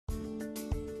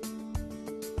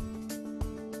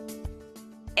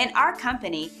In our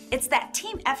company, it's that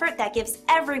team effort that gives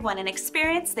everyone an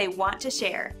experience they want to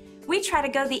share. We try to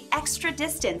go the extra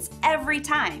distance every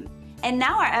time, and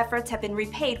now our efforts have been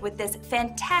repaid with this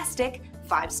fantastic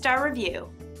 5-star review.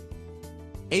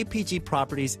 APG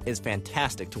Properties is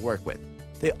fantastic to work with.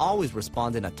 They always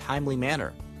respond in a timely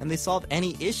manner, and they solve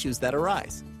any issues that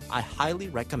arise. I highly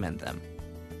recommend them.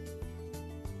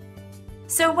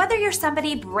 So whether you're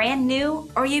somebody brand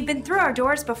new or you've been through our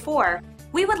doors before,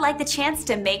 we would like the chance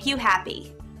to make you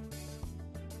happy.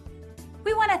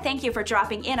 We want to thank you for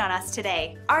dropping in on us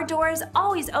today. Our door is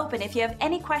always open if you have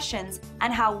any questions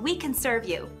on how we can serve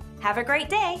you. Have a great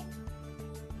day!